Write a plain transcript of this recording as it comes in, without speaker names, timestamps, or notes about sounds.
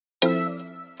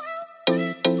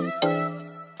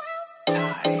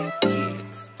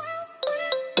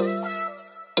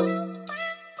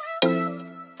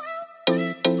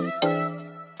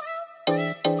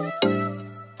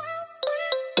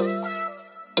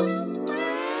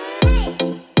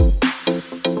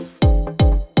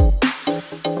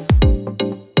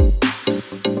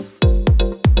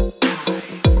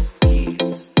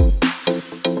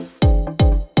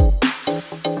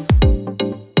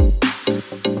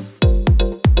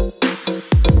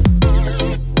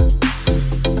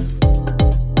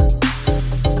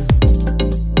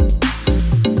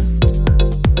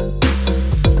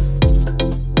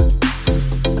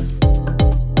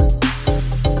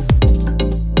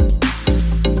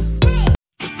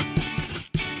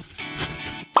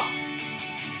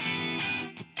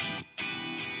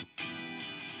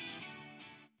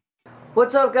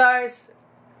What's up, guys?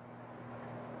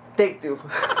 Take two.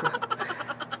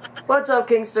 What's up,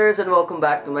 Kingsters, and welcome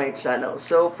back to my channel.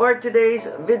 So for today's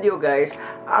video, guys,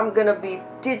 I'm gonna be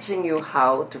teaching you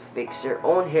how to fix your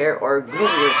own hair or glue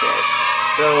your hair.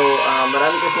 So,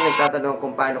 marami kasi nagtatanong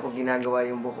kung paano ko ginagawa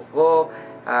yung buhok ko.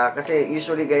 Kasi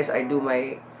usually, guys, I do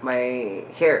my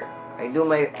hair. I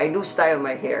do style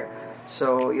my hair.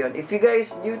 So, yun. If you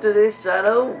guys new to this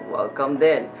channel, welcome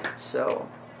then. So,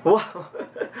 wow!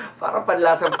 Parang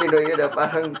panlasang Pinoy yun,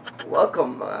 parang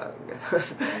welcome.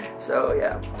 So,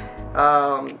 yeah.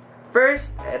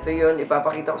 First, ito yun.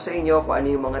 Ipapakita ko sa inyo kung ano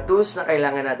yung mga tools na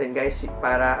kailangan natin, guys,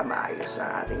 para maayos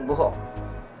ang ating buhok.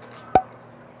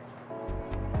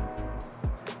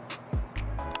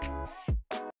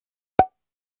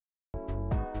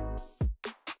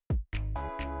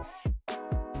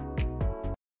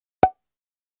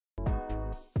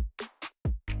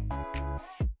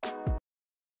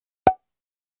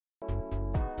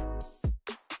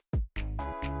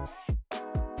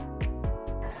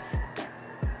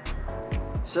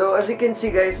 So, as you can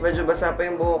see, guys, medyo basa pa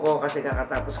yung buhok ko kasi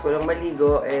kakatapos ko lang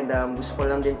maligo, and gusto ko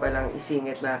lang din palang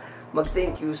isingit na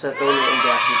mag-thank you sa Tony and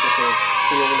Jackie kasi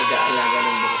sila yung nag-aalaga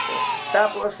ng buhok ko.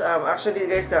 Tapos, actually,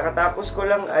 guys, kakatapos ko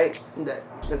lang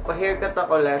nagpa-haircut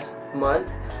ako last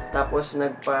month, tapos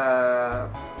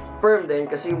nagpa-perm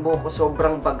din kasi yung buhok ko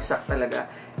sobrang bagsak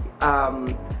talaga.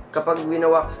 Kapag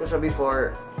winawax ko siya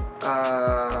before,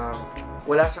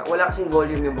 wala kasing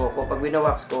volume yung buhok ko. Pag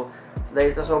winawax ko,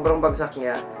 dahil sa sobrang bagsak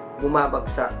niya,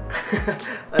 bumabagsak.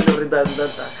 Ano,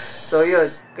 redundant So,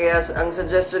 yun. Kaya, ang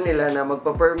suggestion nila na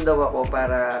magpa-perm daw ako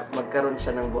para magkaroon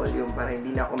siya ng volume, para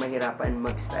hindi na ako mahirapan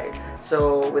mag-style.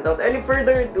 So, without any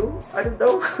further ado, ano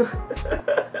daw?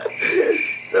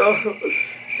 So,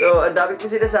 ang dami ko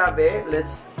sinasabi.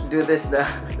 Let's do this na.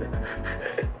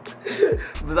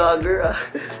 Vlogger,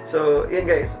 So, yun,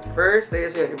 guys. First,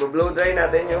 ayos yun. Iba-blow dry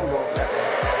natin yung buhok natin.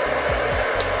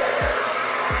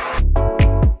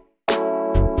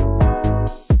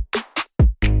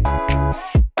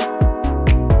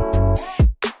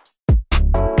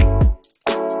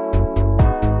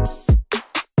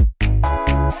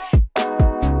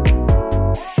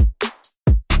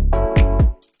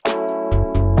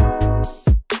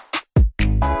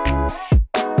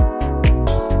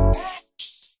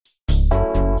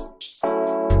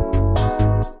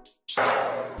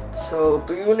 So,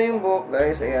 tuyo na yung buhok,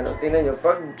 guys. Ayan, tingnan nyo.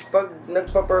 Pag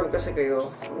nagpa-perm kasi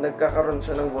kayo, nagkakaroon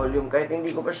siya ng volume. Kahit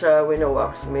hindi ko pa siya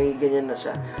winawax, may ganyan na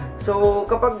siya. So,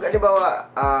 kapag,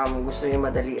 alibawa, gusto nyo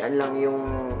madalian lang yung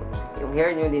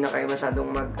hair nyo, hindi na kayo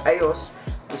masyadong mag-ayos,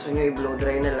 gusto nyo i-blow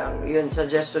dry na lang, yun,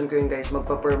 suggestion ko yun, guys,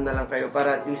 magpa-perm na lang kayo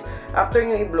para at least, after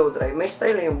nyo i-blow dry, may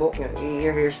style na yung buhok nyo.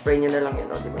 I-hairspray nyo na lang yun,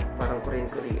 diba? Parang Korean.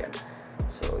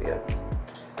 So, yun.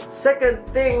 Second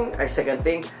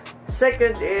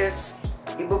is,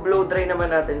 i-blow dry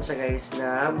naman natin siya, guys,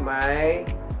 na may,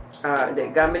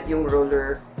 gamit yung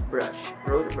roller brush.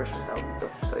 Roller brush ang tawag dito.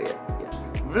 So, yan.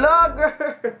 Vlogger!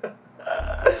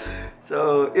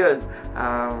 So, yun.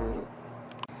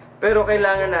 Pero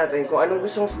kailangan natin, kung anong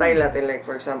gustong style natin, like,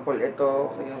 for example,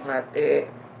 ito, yung hati.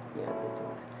 Yan, ito.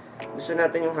 Gusto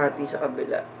natin yung hati sa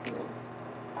kabila. Yan.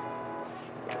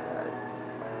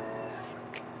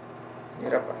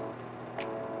 Hirap pa.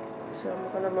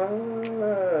 Sama ka naman.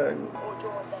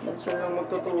 Minsan lang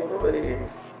magtuturo eh.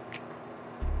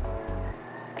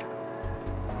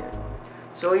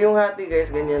 So, yung hati, guys,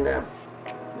 ganyan na.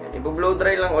 I-blow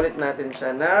dry lang ulit natin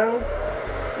siya ng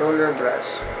roller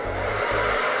brush.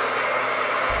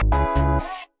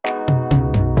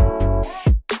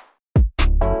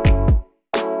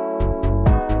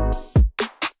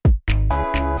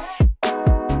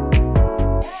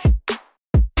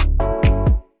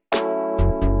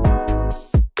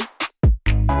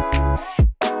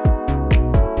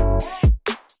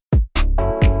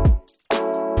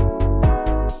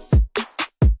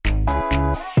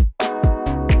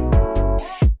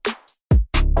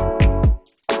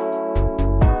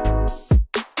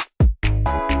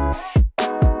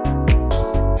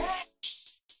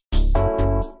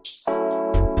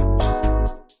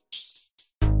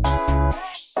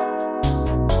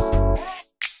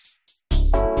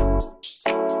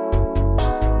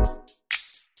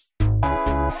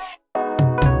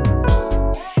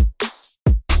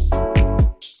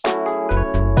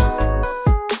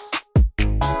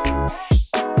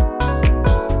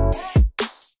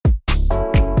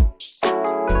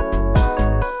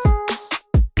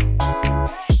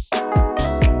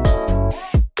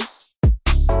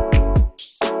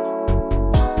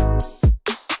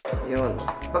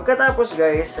 Pagkatapos,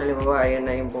 guys, halimbawa, ayan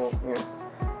na yung buhok nyo.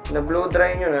 Na-blow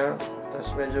dry nyo na,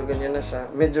 tapos medyo ganyan na siya.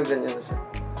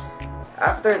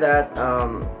 After that,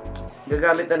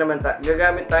 gagamit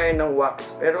tayo ng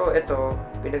wax. Pero ito,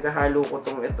 pinaghahalo ko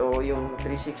ito, yung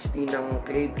 360 ng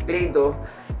Play-Doh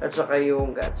at saka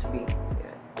yung Gatsby.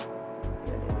 Yan.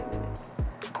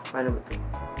 Paano ba ito?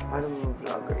 Paano mo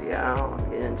vlogger? Yan,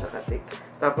 ganyan, tsaka thick.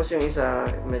 Tapos yung isa,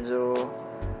 medyo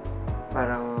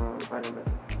parang, paano ba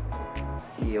ito?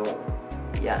 Yung,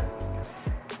 yan.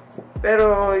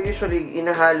 Pero usually,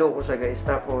 inahalo ko siya guys.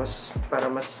 Tapos, para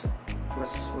mas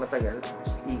matagal,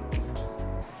 sticky.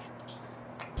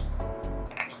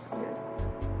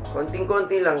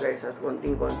 Konting-konti lang guys, at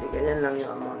konting-konti. Ganyan lang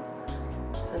yung amount.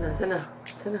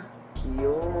 Sana.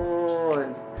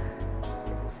 Yun.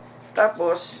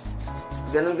 Tapos,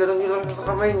 ganun-ganun nyo lang sa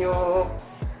kamay nyo.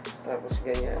 Tapos,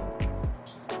 ganyan.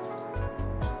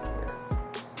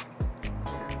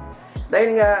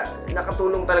 Dahil nga,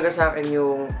 nakatulong talaga sa akin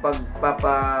yung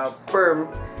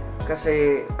pagpapa-perm.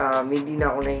 Kasi, hindi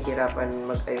na ako nahihirapan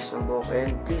mag-ayos ng buhok.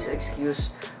 And please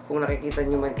excuse kung nakikita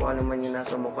nyo man kung ano man yung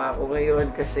nasa mukha ko ngayon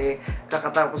kasi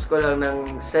kakatapos ko lang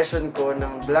ng session ko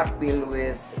ng black peel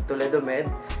with Toledo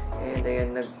Med and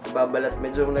ayan, nagbabalat,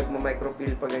 medyo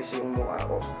nagma-micropeel pa guys yung mukha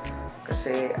ko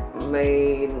kasi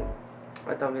may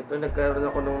nagkaroon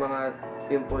ako ng mga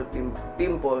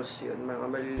pimples yun, mga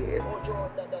maliliit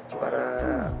para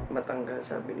matanggal,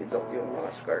 sabi ni Doc, yung mga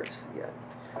scars. Yan.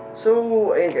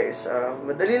 So, ayun guys,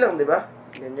 madali lang, di ba?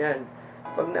 Ganyan.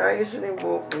 Pag naayos yun yung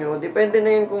buhok nyo, depende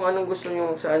na yun kung anong gusto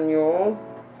nyo, saan yung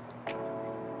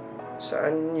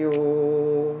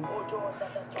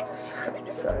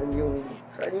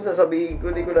sasabihin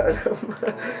ko, di ko na alam.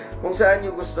 Kung saan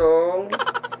yung gustong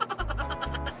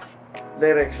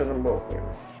direction ng buhok nyo.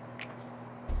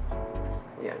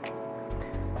 Yan.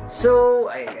 So,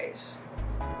 ayun guys.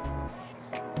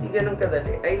 Hindi ganun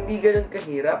kadali. Ay, hindi ganun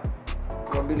kahirap.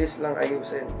 Mabilis lang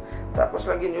ayusin. Tapos,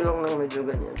 lagyan nyo lang ng medyo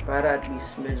ganyan. Para at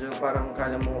least, medyo parang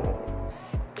kala mo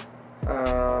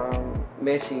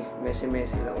messy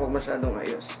lang. Huwag masyadong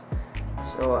ayos.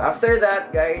 So, after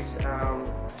that, guys,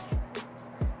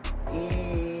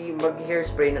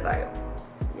 mag-hairspray na tayo.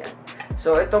 Yan.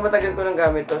 So, ito matagal ko nang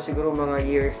gamit to. Siguro mga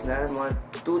years na. Mga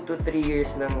 2 to 3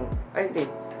 years ng... Ay, hindi.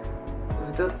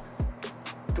 2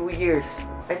 years.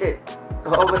 Ay, hindi.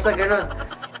 Oo, basta ganun.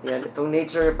 Yan, itong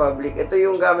Nature Republic. Ito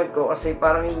yung gamit ko kasi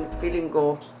parang feeling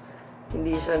ko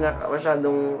hindi siya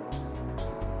masyadong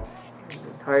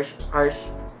harsh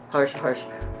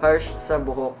sa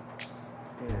buhok.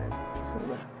 Yan. So,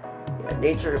 yan,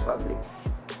 Nature Republic.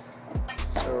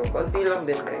 So, konti lang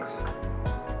din guys.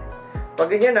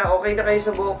 Pag ganyan na, okay na kayo sa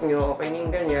buhok nyo, okay na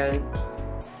yung ganyan,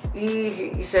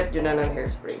 i-set nyo na ng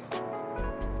hairspray.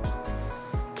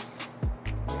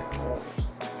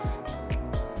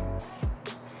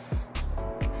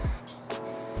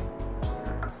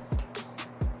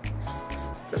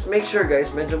 Just make sure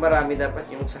guys, medyo marami dapat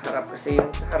yung sa harap kasi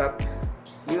yung sa harap,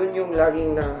 yun yung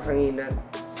laging nakakanginan.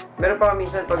 Meron pa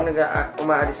minsan pag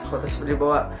umaalis ako, tapos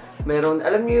halimbawa, meron,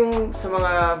 alam niyo yung sa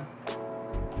mga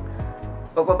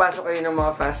pagpapasok kayo ng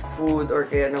mga fast food or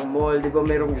kaya ng mall, di ba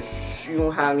merong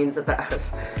yung hangin sa taas.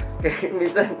 Kaya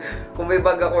minsan, kung may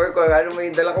bag ako or kung ano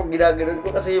may dala ko, ginaganon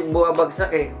ko kasi yung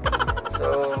bumabagsak eh.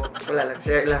 So, wala lang,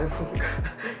 share lang.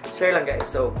 Share lang guys.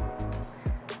 So,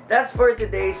 that's for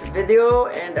today's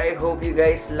video and I hope you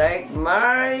guys like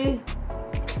my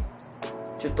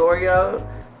tutorial,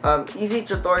 easy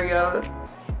tutorial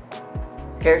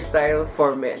hairstyle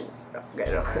for men.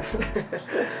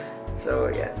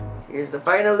 So yeah, here's the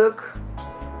final look.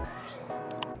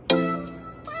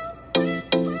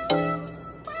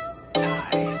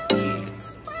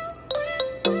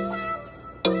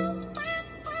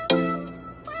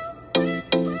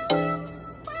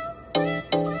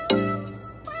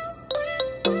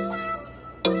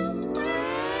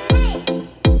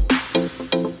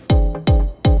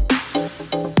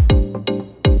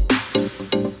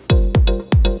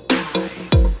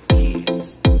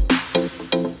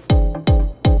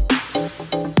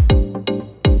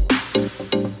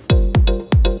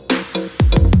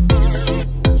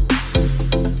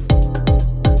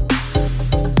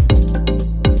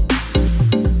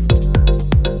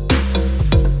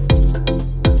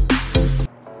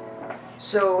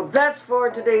 So that's for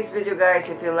today's video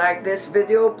guys. If you like this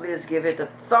video, please give it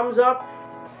a thumbs up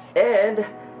and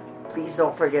please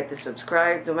don't forget to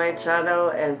subscribe to my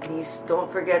channel and please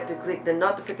don't forget to click the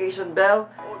notification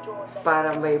bell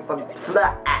para may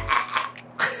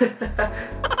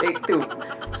Take 2.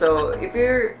 So if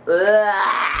you're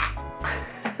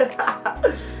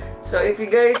so if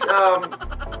you guys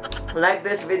like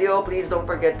this video, please don't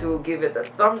forget to give it a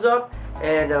thumbs up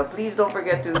and please don't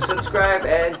forget to subscribe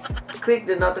and click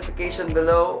the notification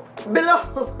below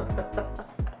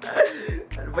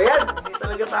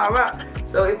magkatama.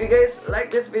 So if you guys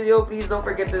like this video, please don't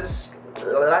forget to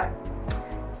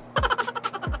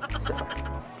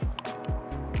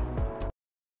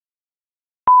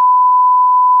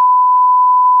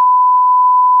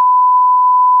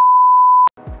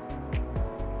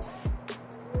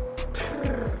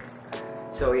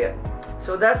So yeah,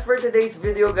 so that's for today's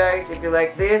video, guys. If you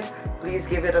like this, please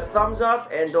give it a thumbs up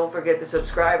and don't forget to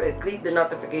subscribe and click the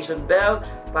notification bell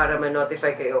para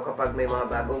ma-notify kayo kapag may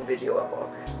mga bagong video ako.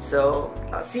 So,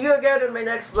 I'll see you again in my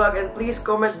next vlog, and please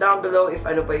comment down below if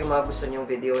ano pa yung mga gusto nyong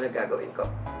video na gagawin ko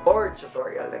or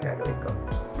tutorial na gagawin ko.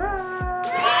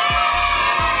 Bye!